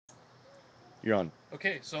You're on.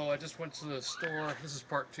 Okay, so I just went to the store. This is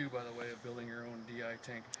part two, by the way, of building your own DI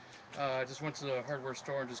tank. I just went to the hardware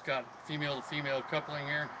store and just got female to female coupling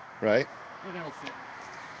here, Right? and it'll fit.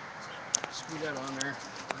 So screw that on there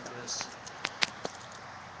like this,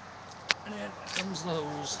 and then comes the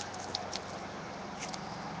hose.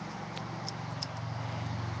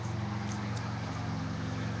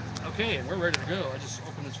 Okay, and we're ready to go. I just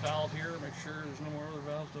open this valve here, make sure there's no more other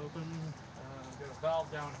valves to open. I've got a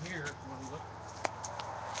valve down here. If you want to look,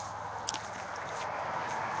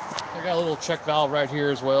 I got a little check valve right here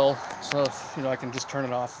as well, so if, I can just turn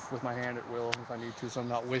it off with my hand at will if I need to, so I'm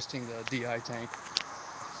not wasting the DI tank.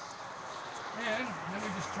 And then we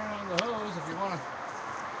just turn on the hose if you want to.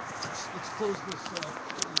 Let's close this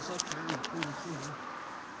up here and pull this in.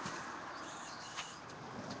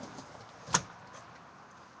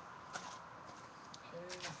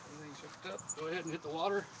 Okay, everything's hooked up. Go ahead and hit the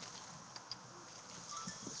water.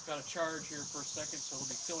 It's got to charge here for a second, so it'll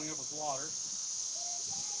be filling up with water.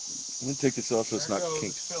 I'm gonna take this off so There it's it not goes,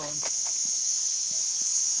 kink. it's filling.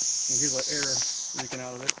 And here's the air leaking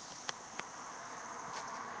out of it.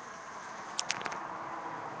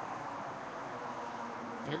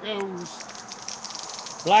 There it goes.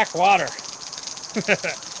 Black water.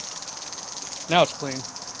 Now it's clean.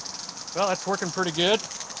 Well, that's working pretty good.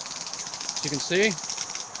 As you can see.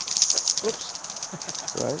 Whoops.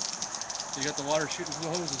 Right? So you got the water shooting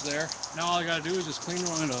through the hoses there. Now all I gotta do is just clean the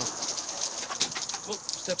line off. Oh,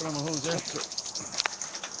 stepping on my hose there.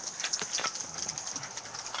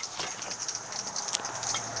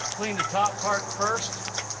 Clean the top part first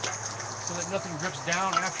so that nothing drips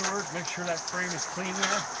down afterwards. Make sure that frame is clean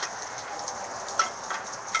there.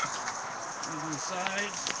 Move to the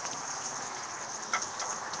side.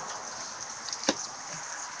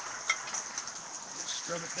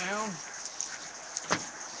 Scrub it down.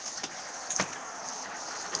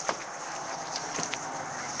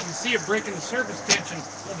 You can see it breaking the surface tension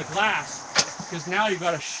of the glass because now you've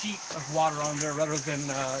got a sheet of water on there rather than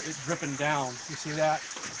it dripping down. You see that?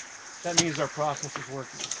 That means our process is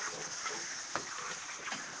working.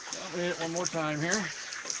 I'll hit it one more time here.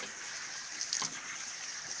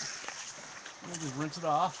 We'll just rinse it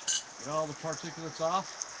off. Get all the particulates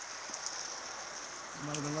off.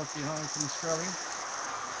 Might have been left behind from the scrubbing.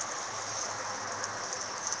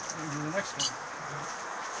 And do the next one.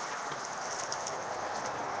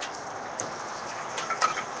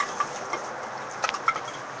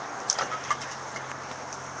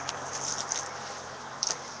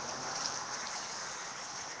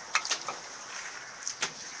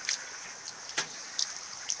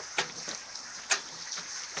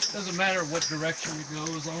 Doesn't matter what direction you go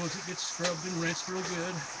as long as it gets scrubbed and rinsed real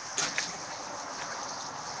good.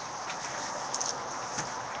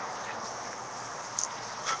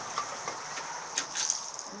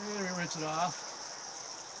 And we rinse it off.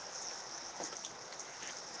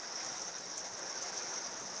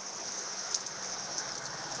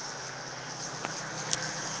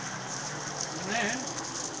 And then,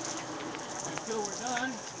 until we're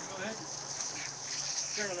done, we'll go ahead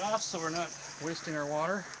and turn it off so we're not wasting our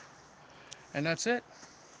water. And that's it.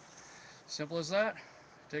 Simple as that.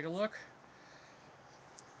 Take a look.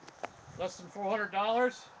 Less than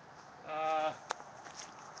 $400. Uh,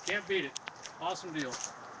 can't beat it. Awesome deal.